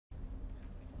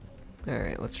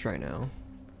Alright, let's try now.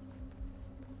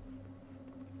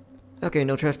 Okay,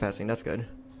 no trespassing, that's good.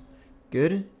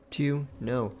 Good to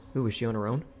know. Ooh, is she on her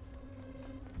own?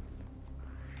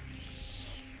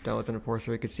 That was an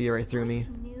enforcer, he could see right through me.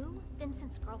 Knew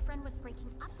Vincent's girlfriend was breaking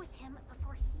up with him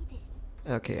before he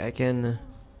did. Okay, I can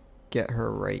get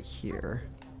her right here.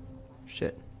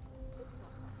 Shit.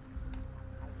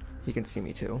 He can see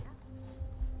me too.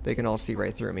 They can all see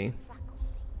right through me.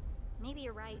 Maybe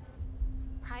you're right.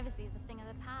 Privacy is a thing of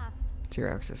the past. Tier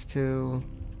access 2.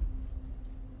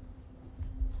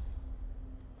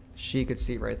 She could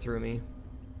see right through me.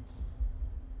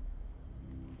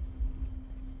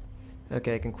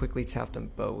 Okay, I can quickly tap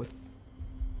them both.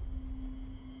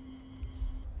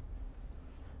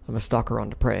 I'm a stalker on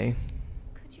to prey.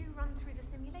 Could you run through the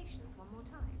simulations one more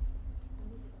time?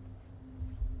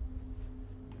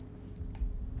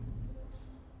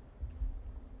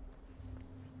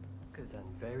 Goods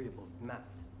and variables mapped.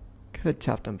 Could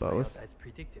tap them both. As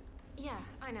predicted. Yeah,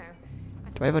 I know.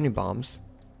 Do I have any bombs?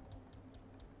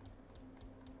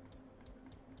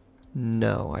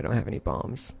 No, I don't have any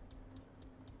bombs.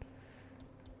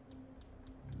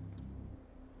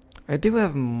 I do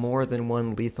have more than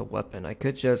one lethal weapon. I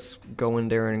could just go in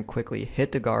there and quickly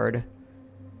hit the guard,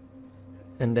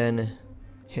 and then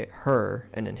hit her,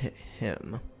 and then hit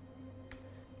him.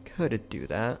 Could do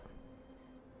that.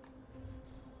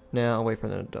 Now I'll wait for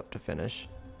them to finish.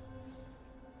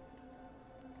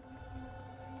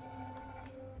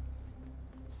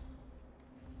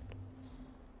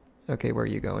 Okay, where are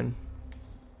you going?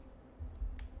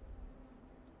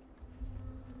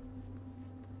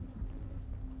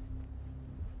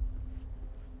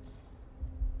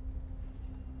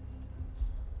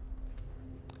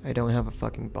 I don't have a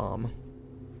fucking bomb.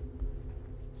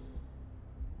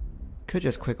 Could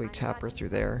just quickly tap her through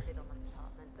there.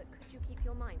 But could you keep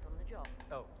your mind on the job?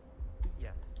 Oh,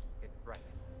 yes. Right.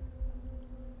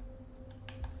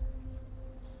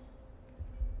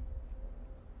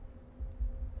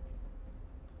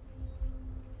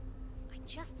 I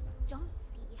just don't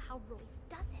see how Royce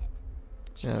does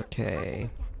it. Okay.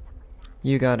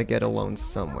 You gotta get alone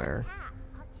somewhere.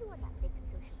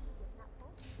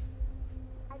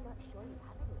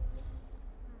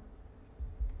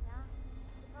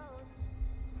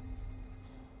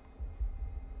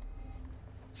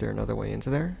 Is there another way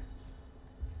into there?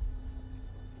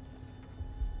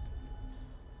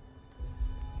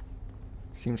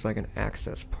 Seems like an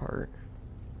access part.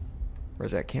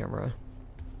 Where's that camera?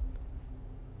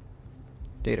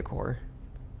 Data core.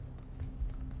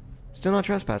 Still not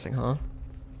trespassing, huh?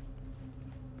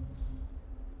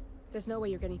 There's no way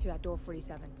you're getting through that door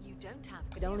 47. You don't have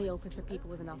It only opens for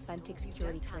people with an authentic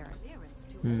security clearance.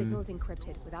 The Hmm. signal is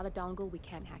encrypted. Without a dongle, we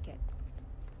can't hack it.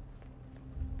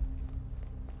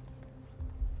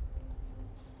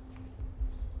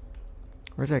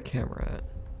 Where's that camera at?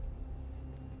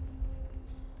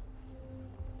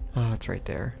 Ah, it's right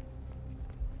there.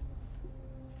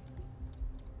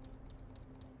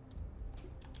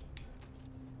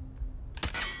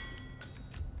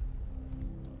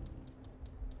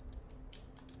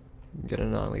 Get a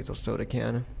non-lethal soda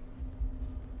can.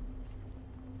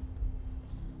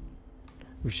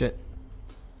 Oh shit.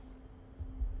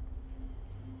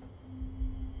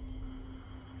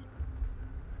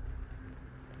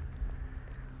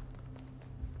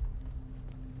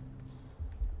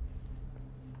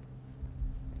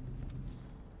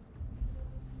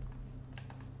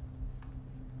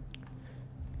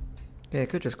 Yeah, I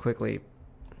could just quickly.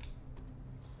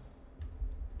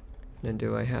 Then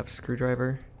do I have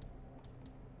screwdriver?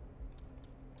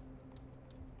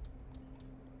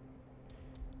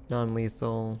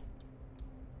 Non-lethal.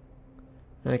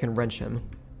 And I can wrench him.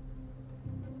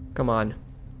 Come on.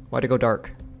 Why'd it go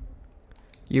dark?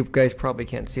 You guys probably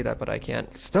can't see that, but I can.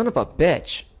 Son of a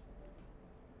bitch!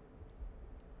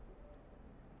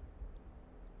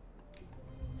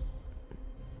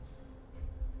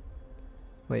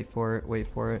 Wait for it, wait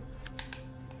for it.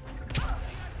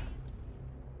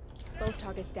 Both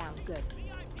targets down. Good.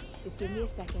 Just give me a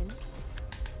second.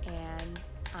 And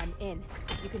I'm in.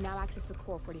 You can now access the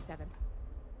core 47.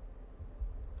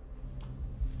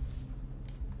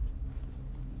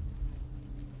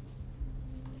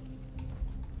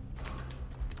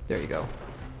 There you go.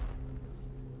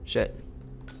 Shit.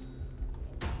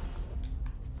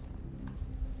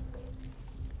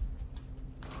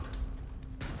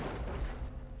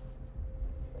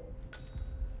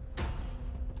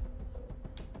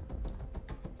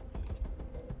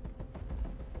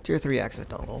 Tier 3 access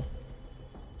dongle.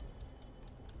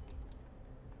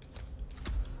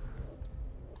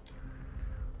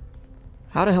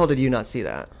 How the hell did you not see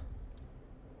that?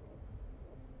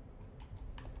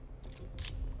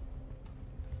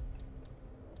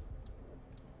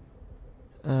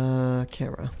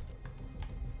 camera.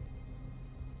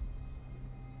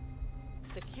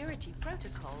 Security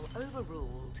protocol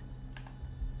overruled.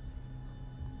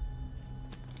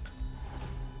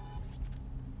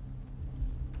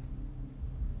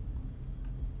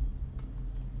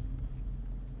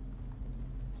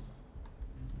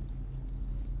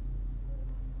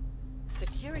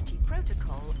 Security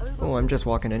protocol overruled. Oh, I'm just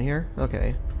walking in here?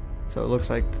 Okay. So it looks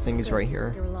like the thing is Good. right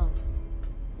here. You're alone.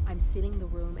 I'm sealing the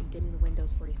room and dimming the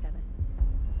windows, 47.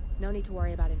 No need to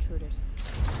worry about intruders.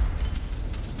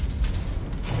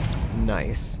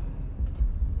 Nice.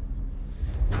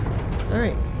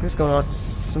 Alright, it's going a lot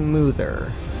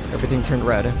smoother. Everything turned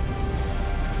red.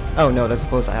 Oh no, that's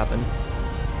supposed to happen.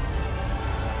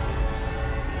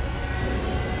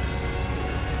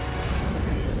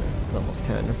 It's almost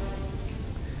 10.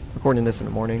 Recording this in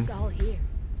the morning. It's all here.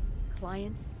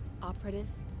 Clients,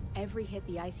 operatives, every hit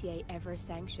the ICA ever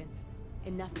sanctioned.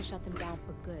 Enough to shut them down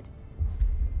for good.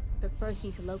 But first you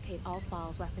need to locate all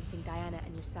files referencing Diana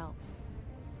and yourself.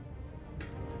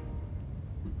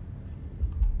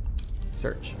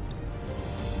 Search.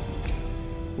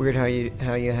 Weird how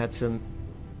you had to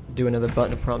do another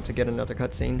button prompt to get another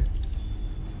cutscene.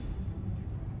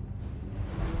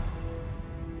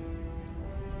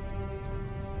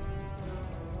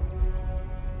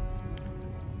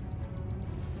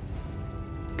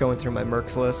 Going through my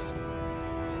mercs list.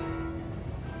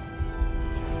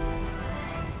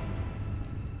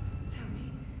 Tell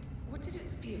me, what did it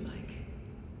feel like?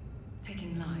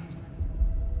 Taking lives?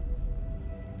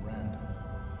 Random.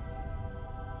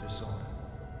 Disorder.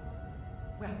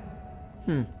 Well,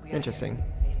 Hmm, we are interesting. here.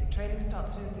 Basic training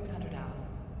starts in 600 hours.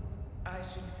 I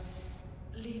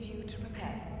should leave you to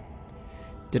prepare.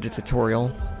 Did a tutorial.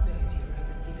 Perhaps there's a possibility or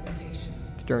oversee limitation.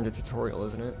 It's during the tutorial,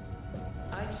 isn't it?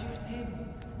 I choose him.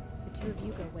 The two of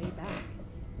you go way back.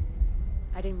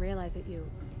 I didn't realize that you...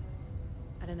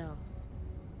 I don't know.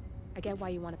 I get why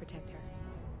you want to protect her.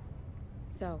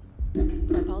 So,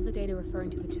 wipe all the data referring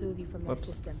to the two of you from their Whoops.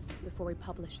 system before we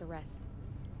publish the rest.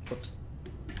 Whoops.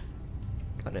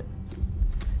 Got it.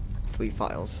 Delete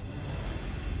files.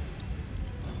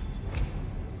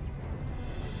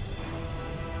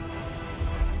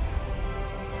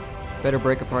 Better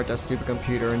break apart that stupid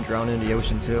computer and drown in the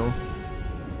ocean too.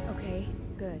 Okay,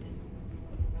 good.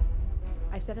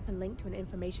 I've set up a link to an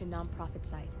information non-profit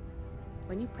site.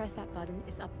 When you press that button,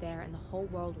 it's up there and the whole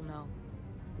world will know.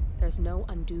 There's no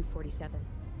undo 47.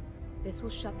 This will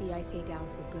shut the ICA down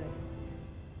for good.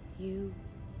 You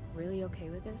really okay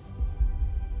with this?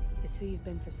 It's who you've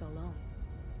been for so long.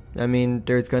 I mean,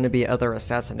 there's going to be other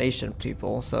assassination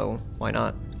people, so why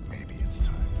not? Maybe it's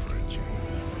time for a change.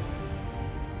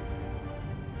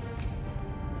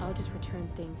 I'll just return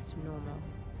things to normal.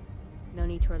 No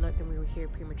need to alert them we were here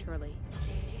prematurely.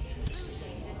 Safety switch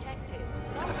detected.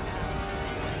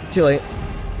 Lockdown. Too late.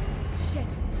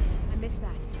 Shit! I missed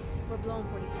that. We're blown,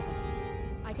 47.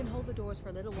 I can hold the doors for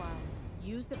a little while.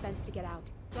 Use the vents to get out.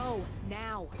 Go,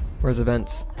 now! Where's the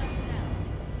vents? All personnel.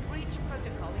 Breach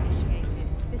protocol initiated.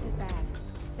 This is bad.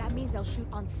 That means they'll shoot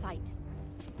on sight.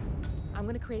 I'm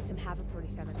gonna create some havoc,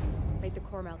 47. Make the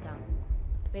core meltdown.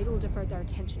 Maybe we'll divert their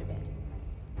attention a bit.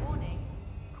 Warning.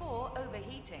 Core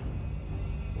overheating.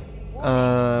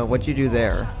 What'd you do Core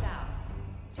there? shut down.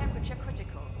 Temperature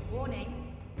critical.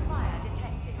 Warning. Fire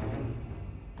detected.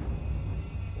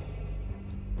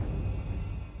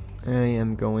 I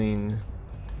am going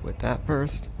with that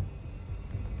first.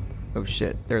 Oh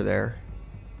shit, they're there.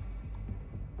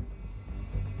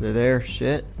 They're there,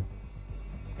 shit.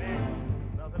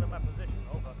 Nothing in my position,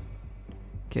 over.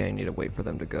 Okay, I need to wait for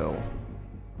them to go.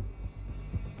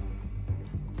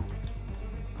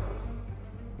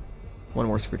 One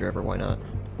more screwdriver, why not?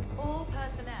 All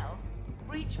personnel.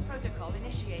 Breach protocol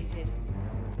initiated.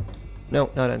 No,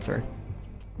 not answer.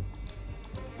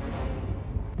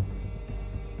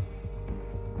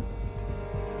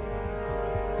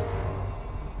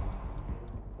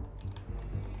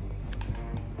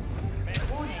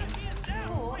 Warning.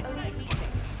 Core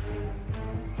overheating.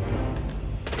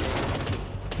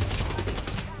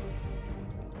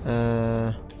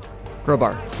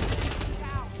 Crowbar.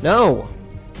 No!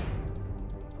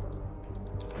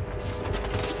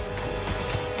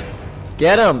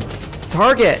 Get him!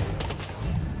 Target!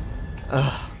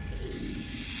 Ugh.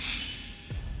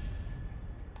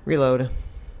 Reload.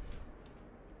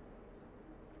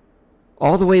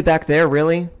 All the way back there,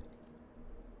 really?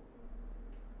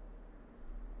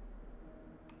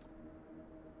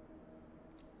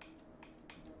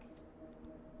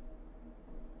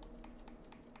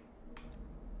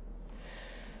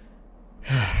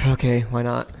 Okay, why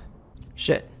not?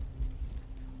 Shit.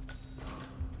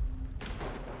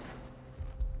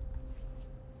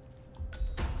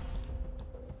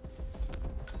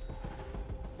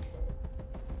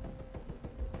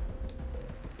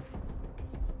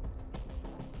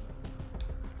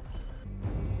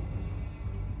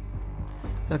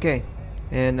 Okay,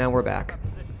 and now we're back.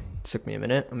 Took me a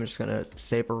minute. I'm just gonna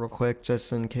save her real quick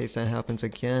just in case that happens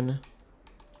again.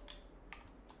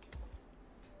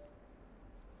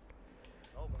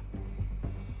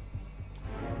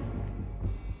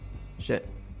 Shit.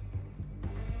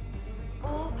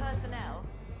 All personnel,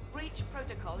 breach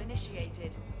protocol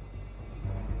initiated.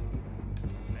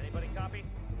 Anybody copy?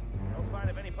 No sign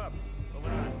of any pup.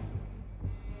 Moving on.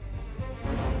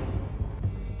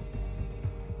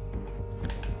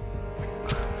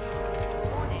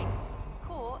 Warning,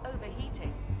 core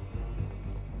overheating.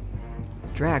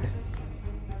 Drag.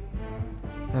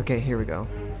 Okay, here we go.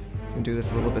 We can do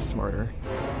this a little bit smarter.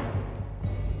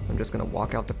 I'm just gonna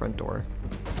walk out the front door.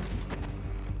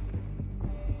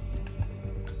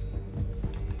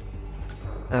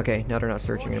 Okay, now they're not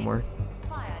searching anymore.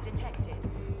 Fire detected.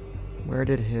 Where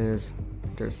did his...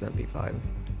 There's his MP5.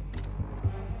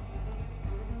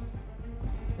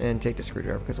 And take the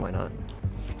screwdriver, because why not?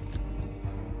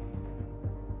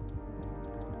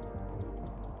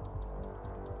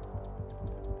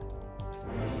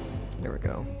 There we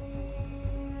go.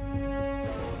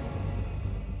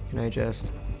 Can I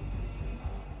just...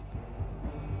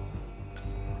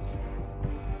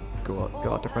 go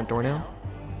out the front door now?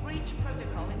 Breach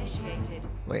protocol initiated.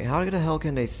 Wait, how the hell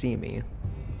can they see me?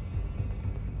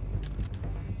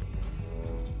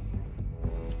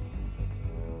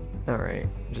 Alright,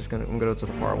 I'm gonna go to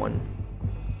the far one.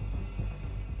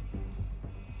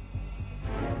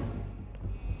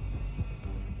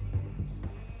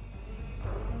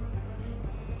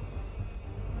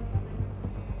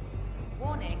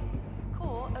 Warning,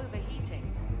 core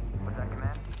overheating. Was that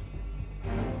command?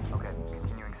 Okay,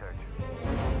 continuing search.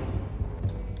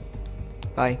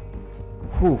 Bye.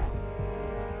 Whew.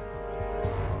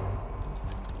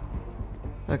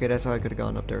 Okay, that's how I could have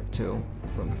gone up there too,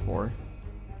 from before.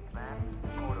 Command,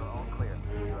 corridor all clear.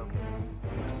 Relocating.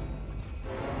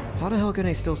 How the hell can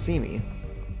they still see me?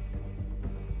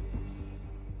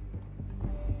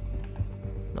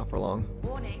 Not for long.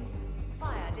 Warning,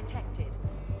 fire detected.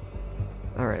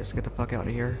 Alright, let's get the fuck out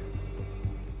of here.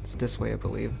 It's this way, I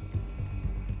believe.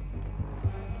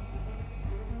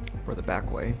 Or the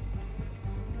back way.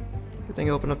 Good thing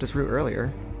I opened up this route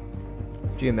earlier.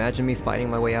 Do you imagine me fighting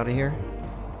my way out of here?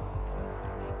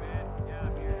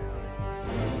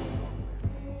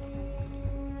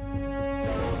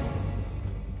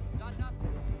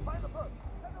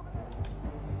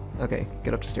 Okay,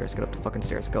 get up the stairs, get up the fucking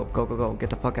stairs. Go, go, go, go, get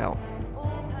the fuck out.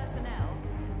 All personnel,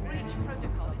 breach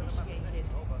protocol initiated.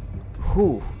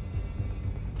 Whew.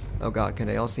 Oh god, can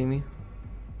they all see me?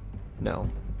 No.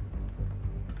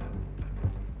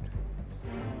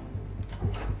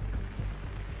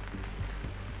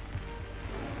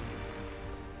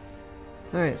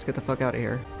 Alright, let's get the fuck out of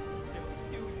here.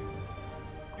 You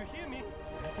hear me?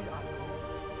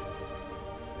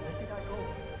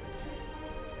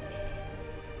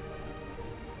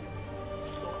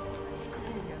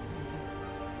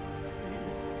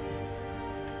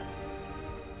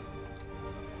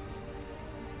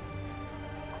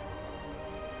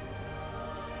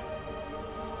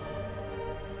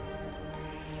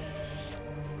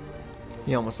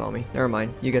 You almost saw me. Never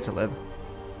mind. You get to live.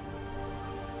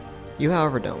 You,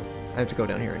 however, don't. I have to go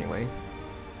down here anyway.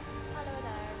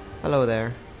 Hello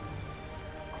there.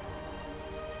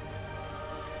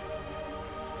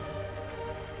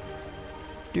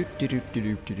 Do do do do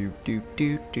do do do do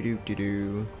do do do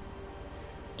do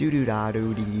do da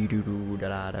do do do do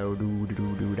da da do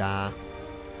do do da.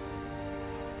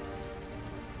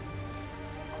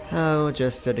 Oh,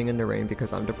 just sitting in the rain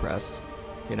because I'm depressed.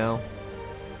 You know?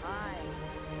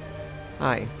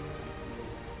 Hi.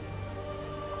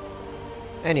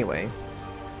 Anyway.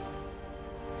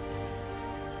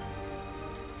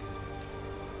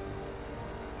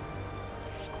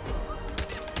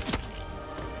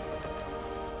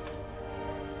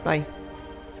 Bye.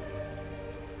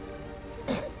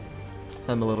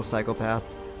 I'm a little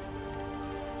psychopath.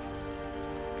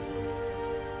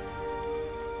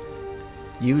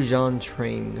 Yuzhong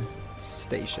train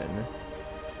station.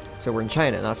 So we're in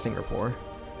China, not Singapore.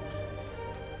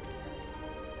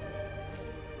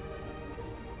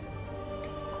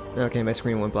 Okay, my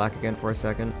screen went black again for a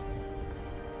second.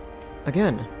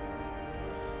 Again.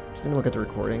 Just gonna look at the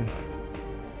recording.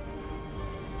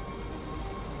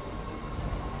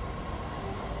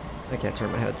 I can't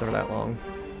turn my head for that long.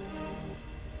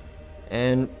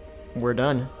 And we're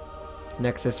done.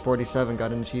 Nexus 47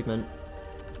 got an achievement.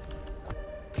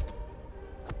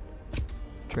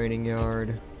 Training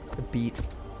yard. A beat.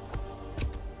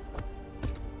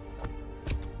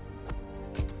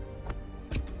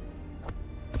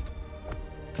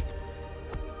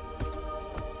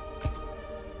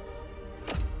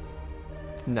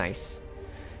 Nice.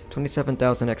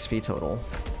 27,000 XP total.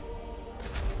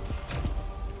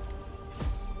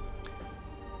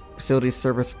 Facility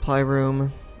server supply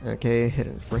room. Okay,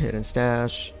 hidden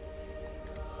stash.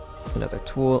 Another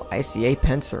tool. ICA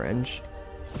pen syringe.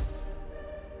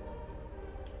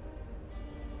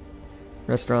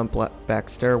 Restaurant back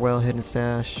stairwell, hidden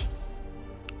stash.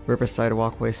 Riverside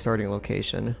walkway starting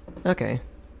location. Okay.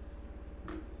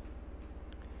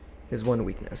 His one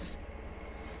weakness.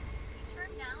 Turn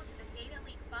now to the data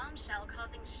leak bombshell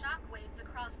causing shockwaves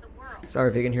across the world. Sorry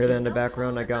if you can hear that in the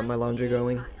background. I got my laundry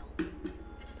going. The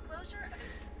disclosure of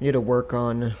I need to work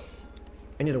on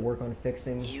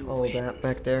fixing all of that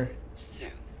back there. So,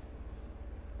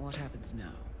 what happens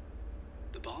now?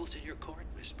 The ball's in your court,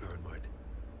 Miss Burnwood.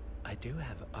 I do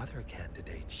have other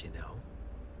candidates, you know.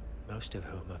 Most of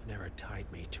whom have never tied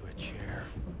me to a chair.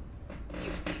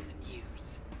 You've seen the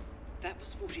news. That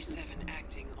was 47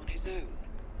 acting on his own.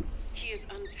 He is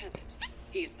untethered,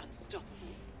 he is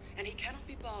unstoppable, and he cannot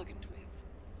be bargained with.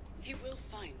 He will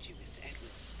find you, Mr.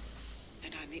 Edwards.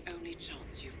 And I'm the only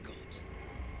chance you've got.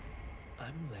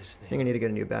 I'm listening. I think I need to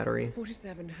get a new battery.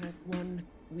 47 has one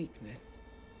weakness.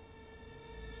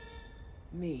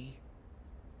 Me.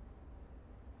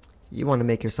 You want to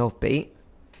make yourself bait?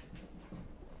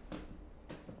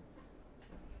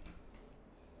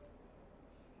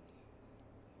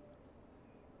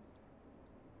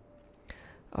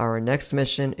 Our next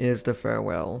mission is the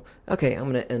farewell. Okay,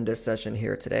 I'm going to end this session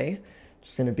here today.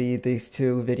 Just going to be these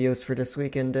 2 videos for this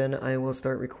week, and then I will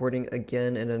start recording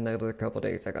again in another couple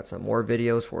days. I got some more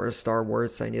videos for Star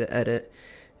Wars I need to edit.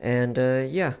 And,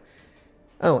 yeah.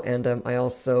 Oh, and I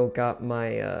also got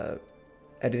my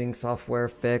editing software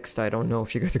fixed. I don't know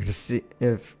if you guys are going to see,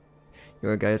 if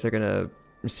you guys are going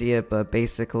to see it, but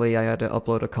basically I had to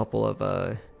upload a couple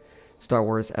of Star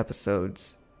Wars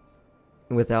episodes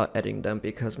without editing them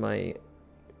because my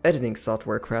editing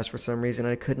software crashed for some reason.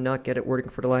 I could not get it working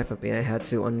for the life of me. I had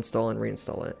to uninstall and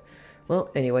reinstall it.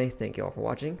 Well, anyway, thank you all for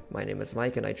watching. My name is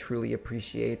Mike, and I truly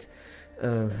appreciate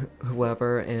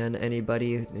whoever and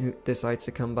anybody who decides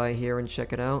to come by here and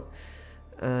check it out.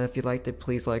 If you liked it,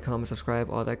 please like, comment, subscribe,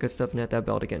 all that good stuff, and hit that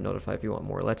bell to get notified if you want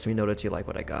more. It lets me know that you like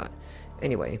what I got.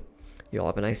 Anyway, you all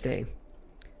have a nice day.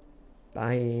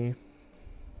 Bye.